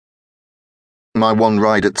My one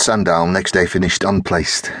ride at Sandown next day finished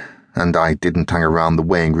unplaced, and I didn't hang around the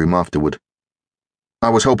weighing room afterward. I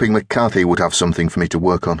was hoping McCarthy would have something for me to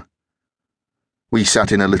work on. We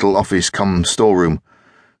sat in a little office-cum-storeroom,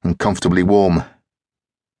 and comfortably warm.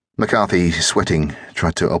 McCarthy, sweating,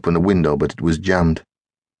 tried to open a window, but it was jammed.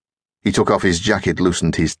 He took off his jacket,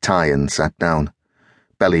 loosened his tie, and sat down,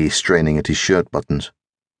 belly straining at his shirt buttons.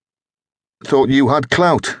 "Thought you had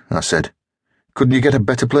clout," I said. "Couldn't you get a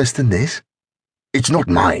better place than this?" "It's not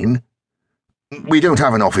mine. We don't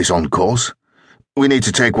have an office on course. We need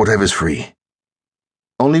to take whatever's free."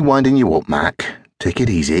 "Only winding you up, Mac. Take it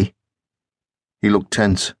easy." He looked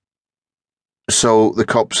tense. "So the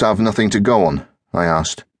cops have nothing to go on?" I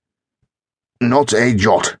asked. "Not a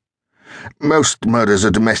jot. Most murders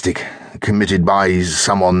are domestic, committed by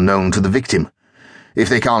someone known to the victim. If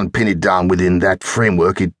they can't pin it down within that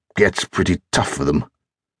framework, it gets pretty tough for them."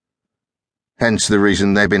 "Hence the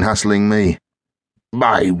reason they've been hassling me."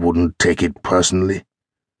 "I wouldn't take it personally."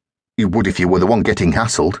 "You would if you were the one getting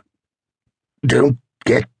hassled." "Don't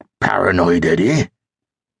get paranoid, Eddie."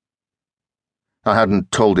 I hadn't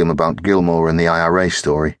told him about Gilmore and the IRA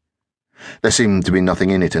story. There seemed to be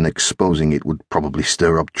nothing in it, and exposing it would probably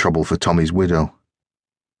stir up trouble for Tommy's widow.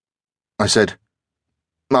 I said,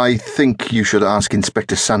 "I think you should ask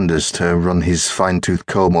Inspector Sanders to run his fine-tooth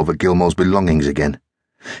comb over Gilmore's belongings again.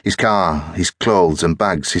 His car, his clothes and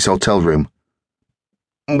bags, his hotel room."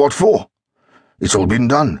 "What for? It's all been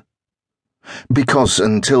done." "Because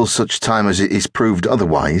until such time as it is proved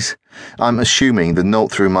otherwise, I'm assuming the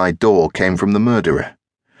note through my door came from the murderer.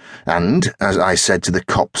 And, as I said to the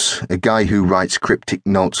cops, a guy who writes cryptic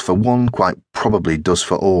notes for one quite probably does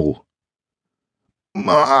for all."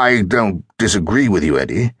 "I don't disagree with you,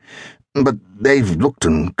 Eddie, but they've looked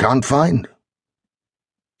and can't find."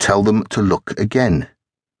 "Tell them to look again."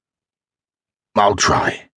 "I'll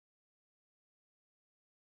try."